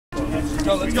Let's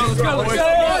go, let's go, let's go, let's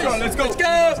go, let's go, let's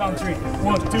go. On three.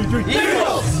 1, 2, 3.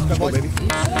 Eagles! Come on, baby.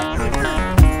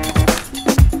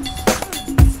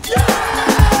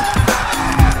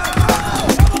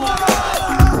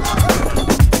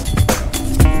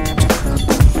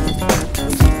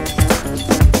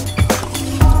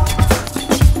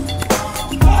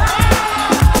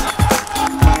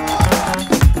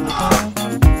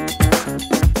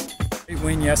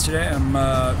 Win yesterday. I'm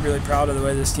really proud of the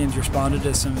way this team's responded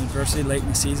to some adversity late in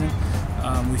the season.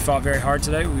 We fought very hard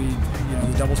today.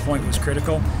 The doubles point was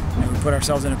critical, and we put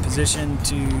ourselves in a position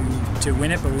to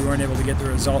win it, but we weren't able to get the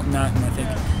result in that. And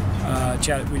I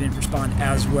think we didn't respond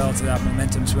as well to that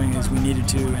momentum swing as we needed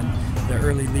to, and the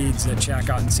early leads that Chat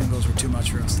got in singles were too much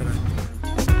for us today.